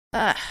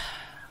Ah,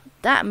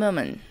 that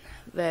moment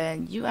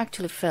when you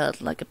actually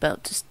felt like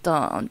about to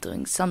start on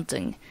doing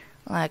something,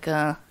 like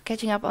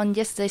catching up on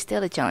yesterday's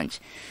daily challenge.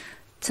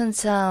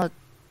 Turns out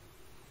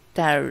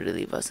that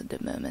really wasn't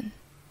the moment.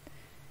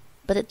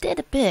 But it did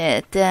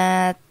appear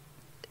that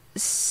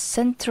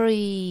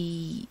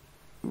century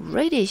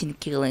radiation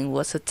killing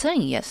was a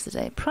thing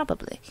yesterday,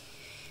 probably.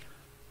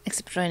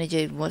 Except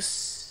Renegade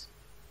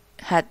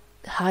had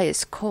higher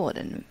score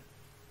than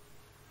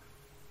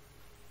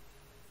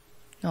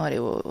no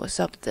idea what was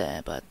up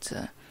there, but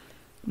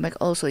might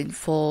also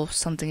involve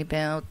something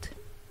about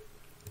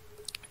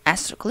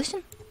astral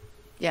collision?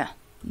 Yeah,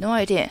 no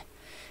idea.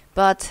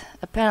 But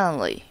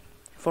apparently,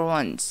 for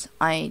once,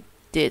 I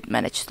did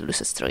manage to lose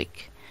a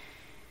streak.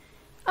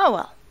 Oh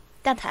well,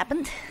 that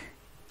happened.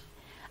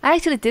 I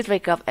actually did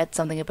wake up at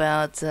something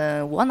about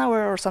 1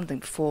 hour or something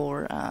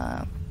before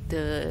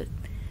the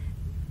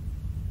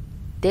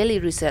daily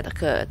reset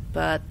occurred,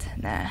 but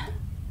nah.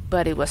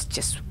 But it was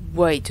just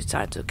way too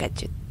tired to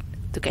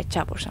catch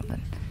up or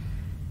something.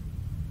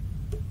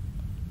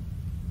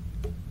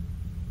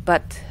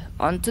 But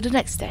on to the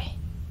next day,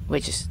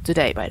 which is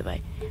today, by the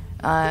way.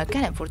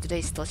 Cannon for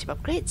today's starship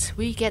upgrades.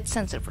 We get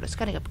sensor for the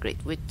scanning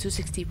upgrade with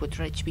 260 with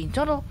drone HP in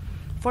total,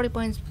 40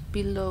 points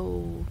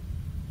below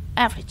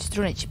average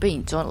drone HP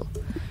in total.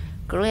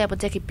 Korea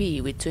Apotheke B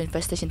with 2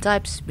 infestation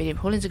types, medium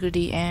hull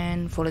integrity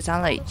and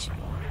volatile age.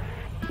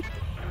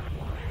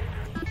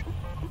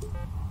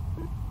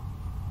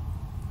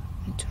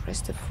 Need to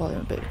rest the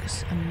volume a bit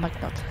because I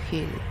might not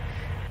hear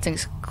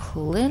things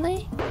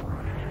clearly.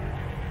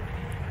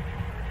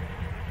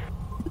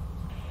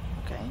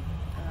 Okay,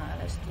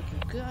 that's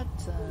looking good.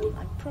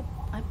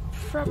 I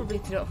probably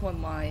do not want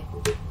my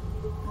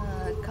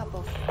cup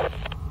of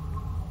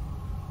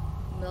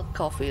milk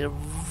coffee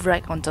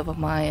right on top of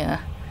my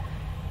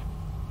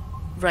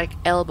right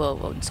elbow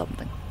on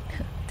something.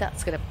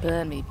 That's gonna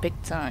burn me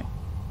big time.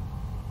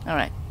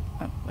 Alright.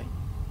 Oh, wait.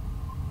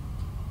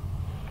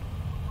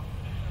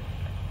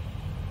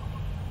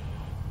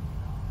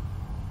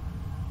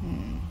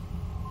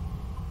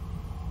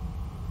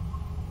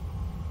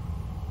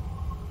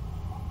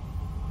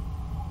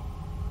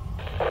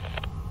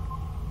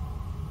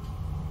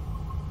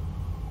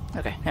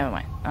 Okay, never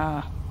mind.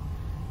 I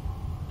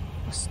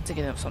was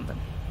thinking of something.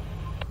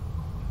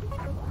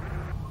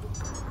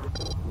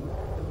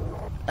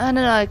 And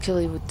then I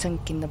actually was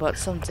thinking about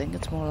something.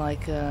 It's more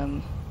like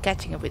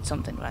catching up with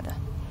something rather.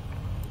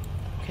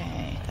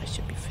 Okay, that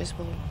should be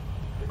visible.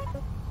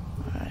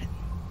 Alright.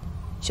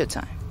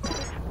 Showtime.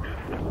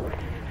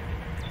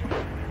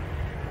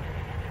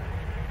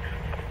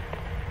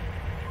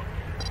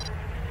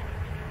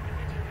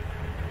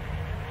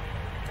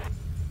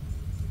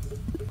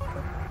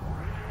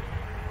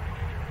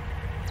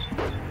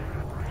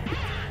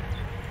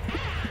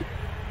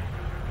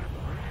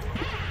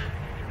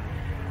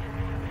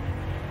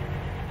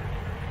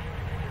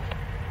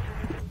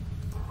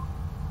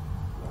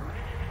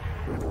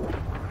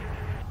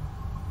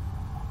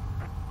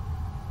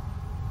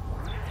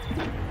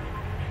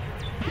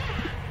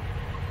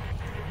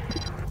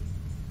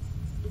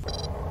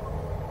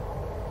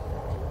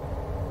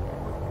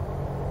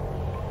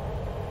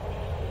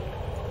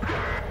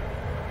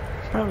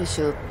 Probably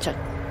should check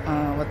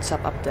what's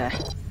up there.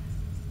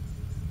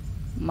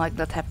 Might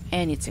not have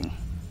anything.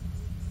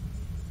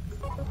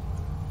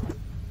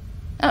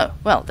 Oh,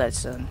 well,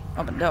 that's an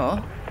open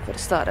door for the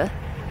starter.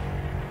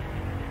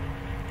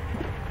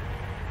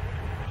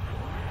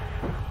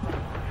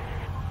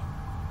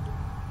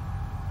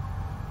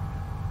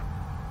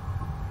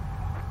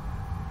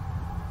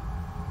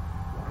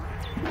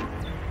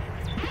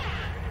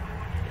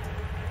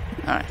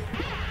 Alright.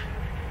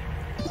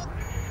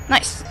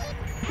 Nice!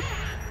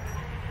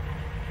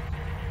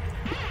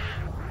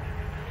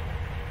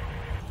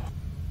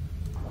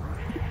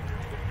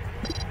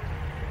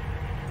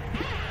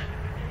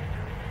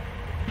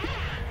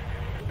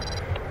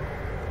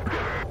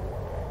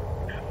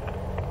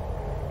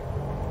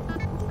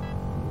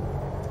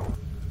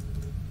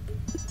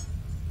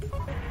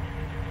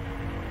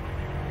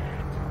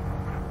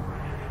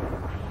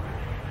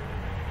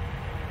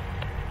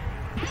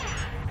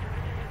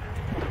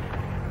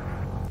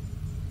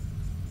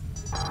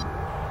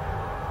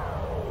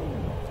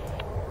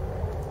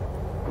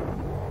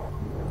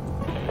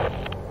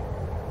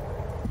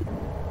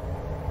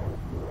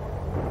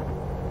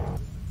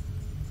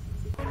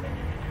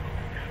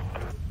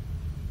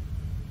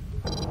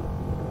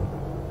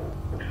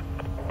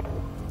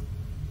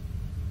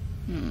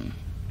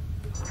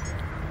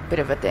 Bit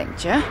of a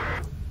danger.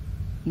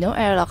 No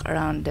airlock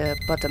around the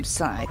bottom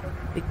side.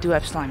 We do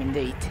have slime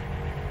indeed.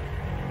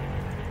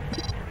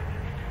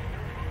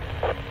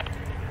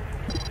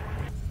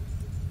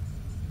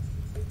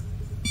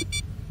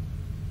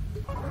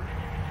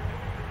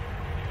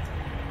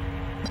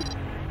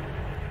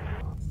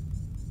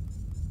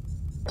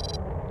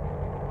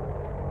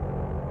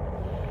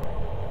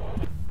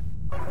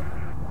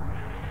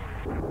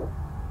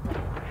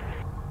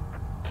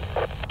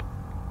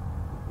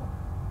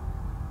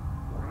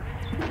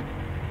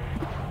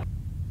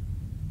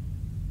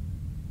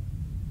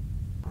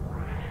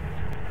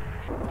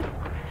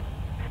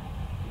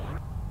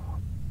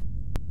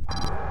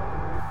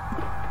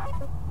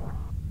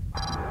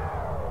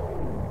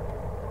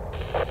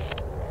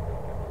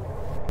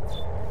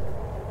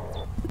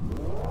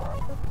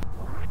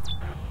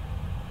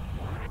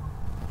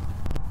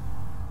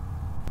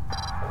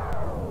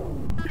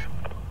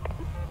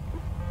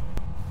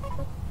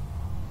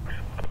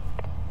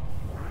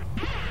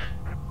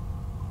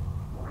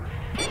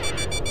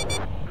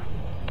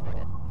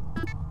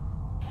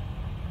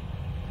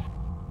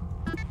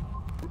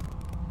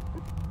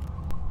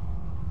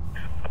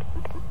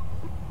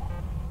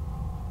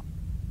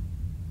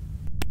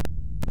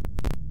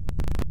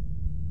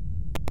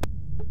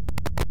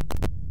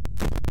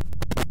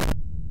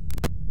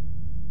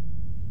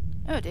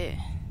 Oh dear.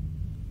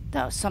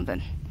 That was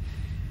something.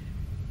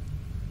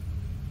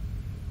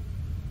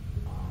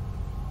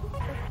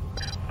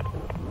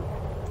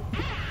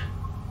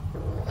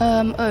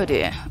 Oh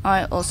dear.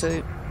 I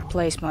also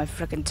placed my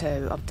frickin'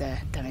 toe up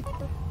there, damn it.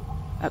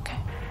 Okay.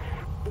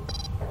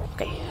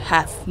 Okay,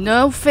 have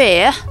no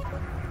fear.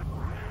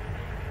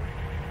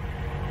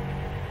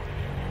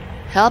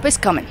 Help is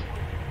coming.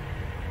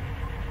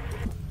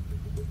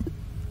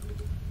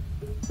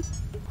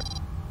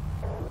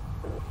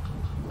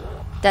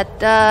 That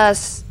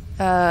does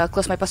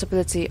close my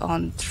possibility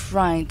on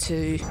trying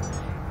to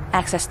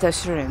access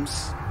those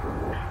rooms.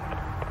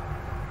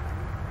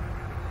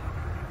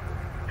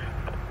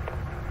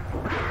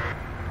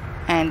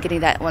 And getting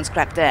that one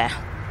scrap there.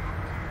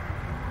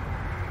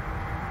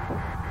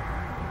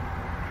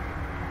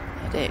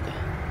 Yeah, there you go.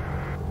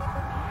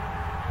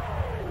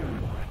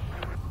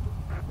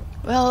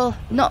 Well,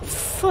 not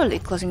fully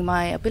closing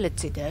my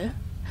ability though.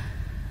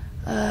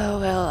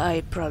 Well,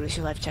 I probably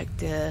should have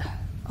checked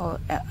all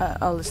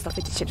the stuff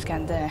with the chip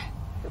scan there.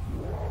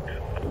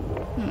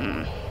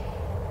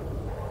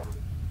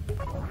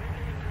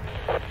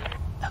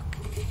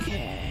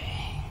 Okay.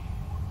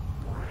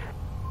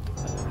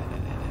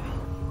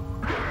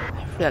 I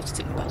really have to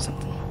think about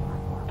something.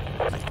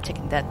 Like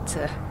taking that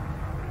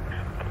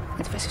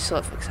interface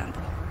sword, for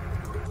example.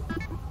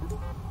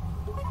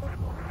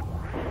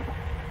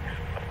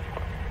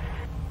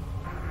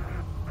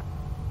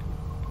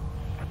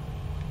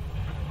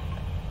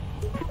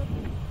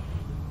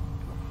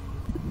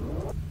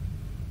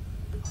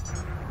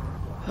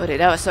 Oh dear,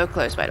 that was so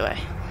close, by the way.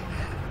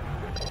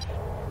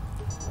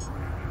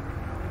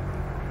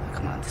 Oh,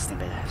 come on, this thing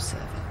better have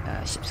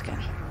ship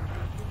scan.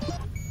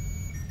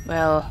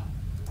 Well,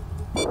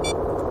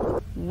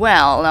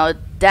 now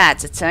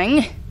that's a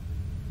thing.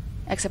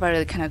 Except I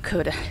really kinda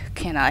could,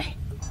 can I?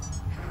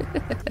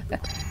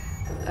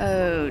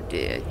 Oh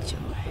dear, joy.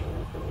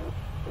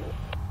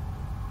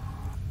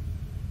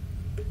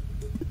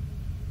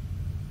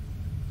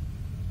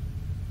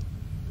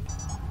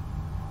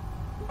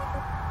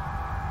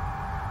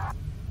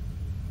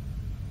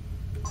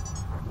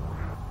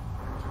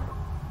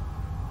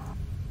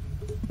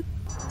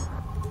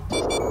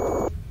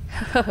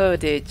 Oh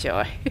dear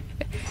joy.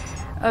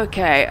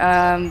 Okay,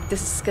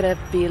 this is gonna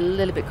be a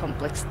little bit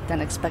complex than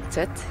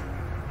expected.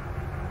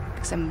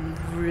 Because I'm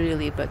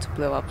really about to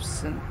blow up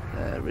soon,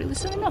 really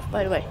soon enough,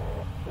 by the way.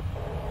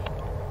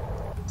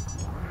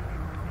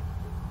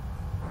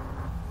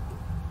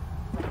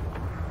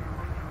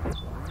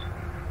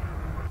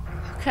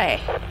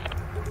 Okay.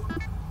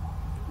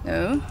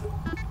 No.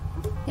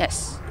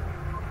 Yes.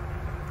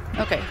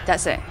 Okay,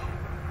 that's it.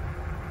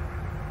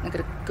 Not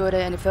gonna go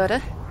there any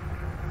further.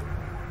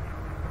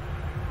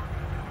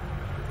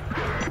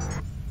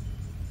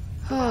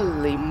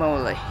 Holy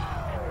moly.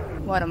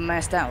 What a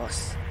mess that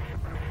was.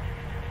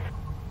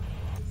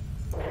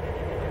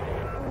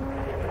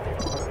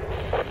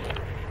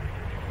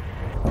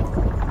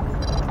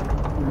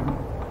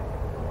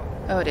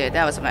 Oh dear,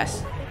 that was a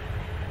mess.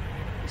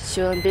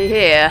 Shouldn't be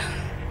here.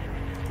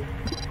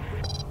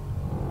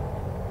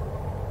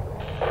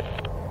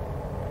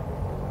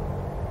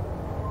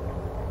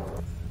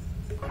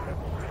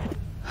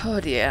 Oh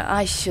dear,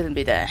 I shouldn't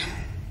be there.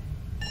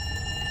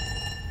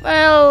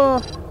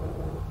 Well,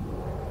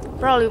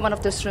 probably one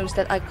of those rooms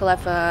that I could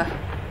have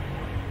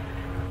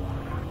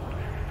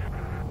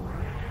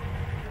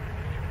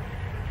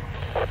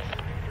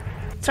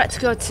tried to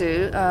go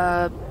to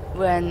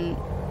when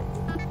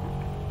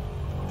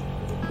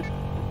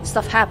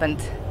stuff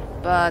happened,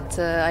 but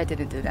I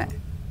didn't do that.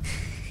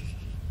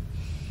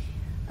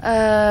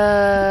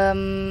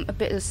 A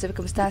bit of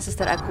circumstances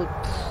that I could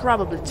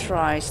probably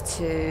try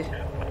to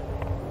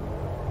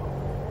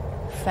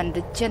find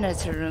the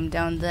generator room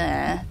down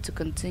there to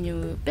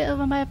continue a bit of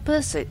my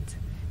pursuit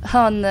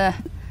on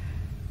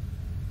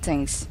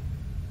things.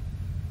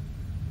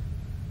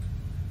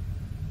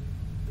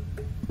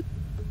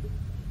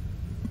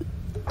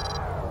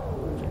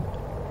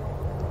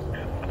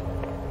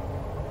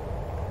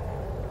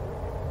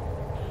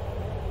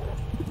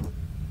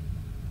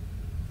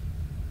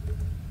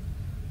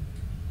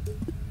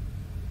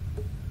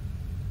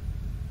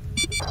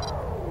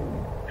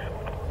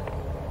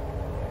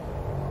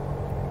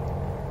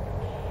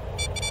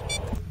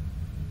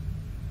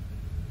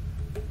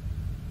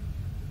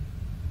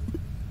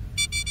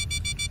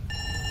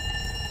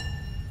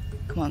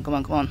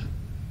 Come on.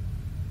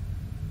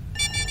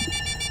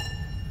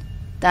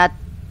 That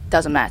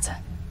doesn't matter.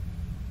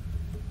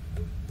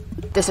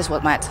 This is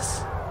what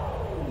matters.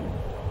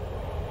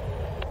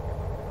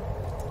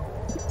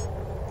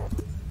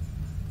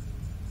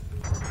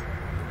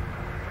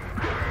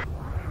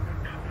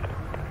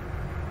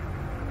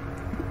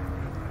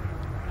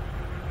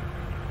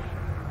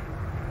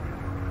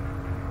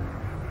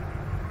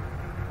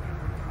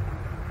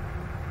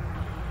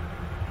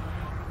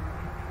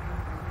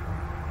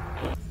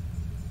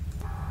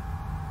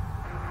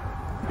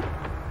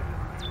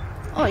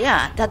 Oh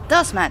yeah, that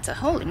does matter.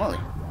 Holy moly.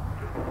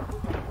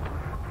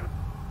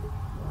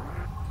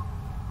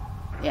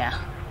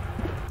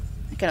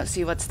 Cannot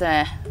see what's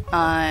there.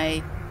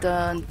 I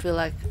don't feel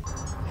like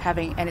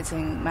having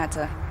anything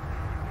matter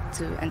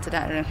to enter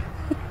that room.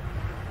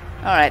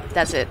 Alright,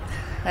 that's it.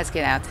 Let's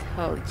get out.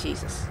 Holy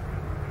Jesus.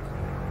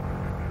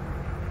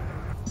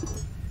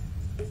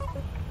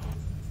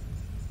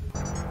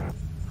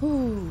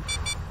 Ooh,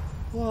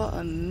 what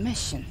a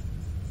mission.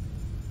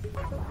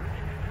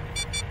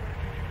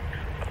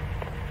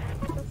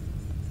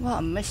 What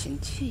a mission,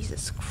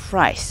 Jesus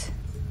Christ.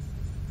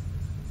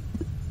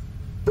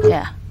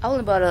 Yeah, I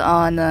wouldn't bother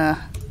on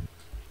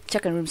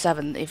checking room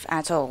 7 if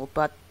at all,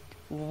 but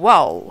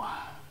wow,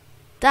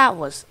 that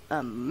was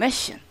a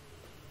mission.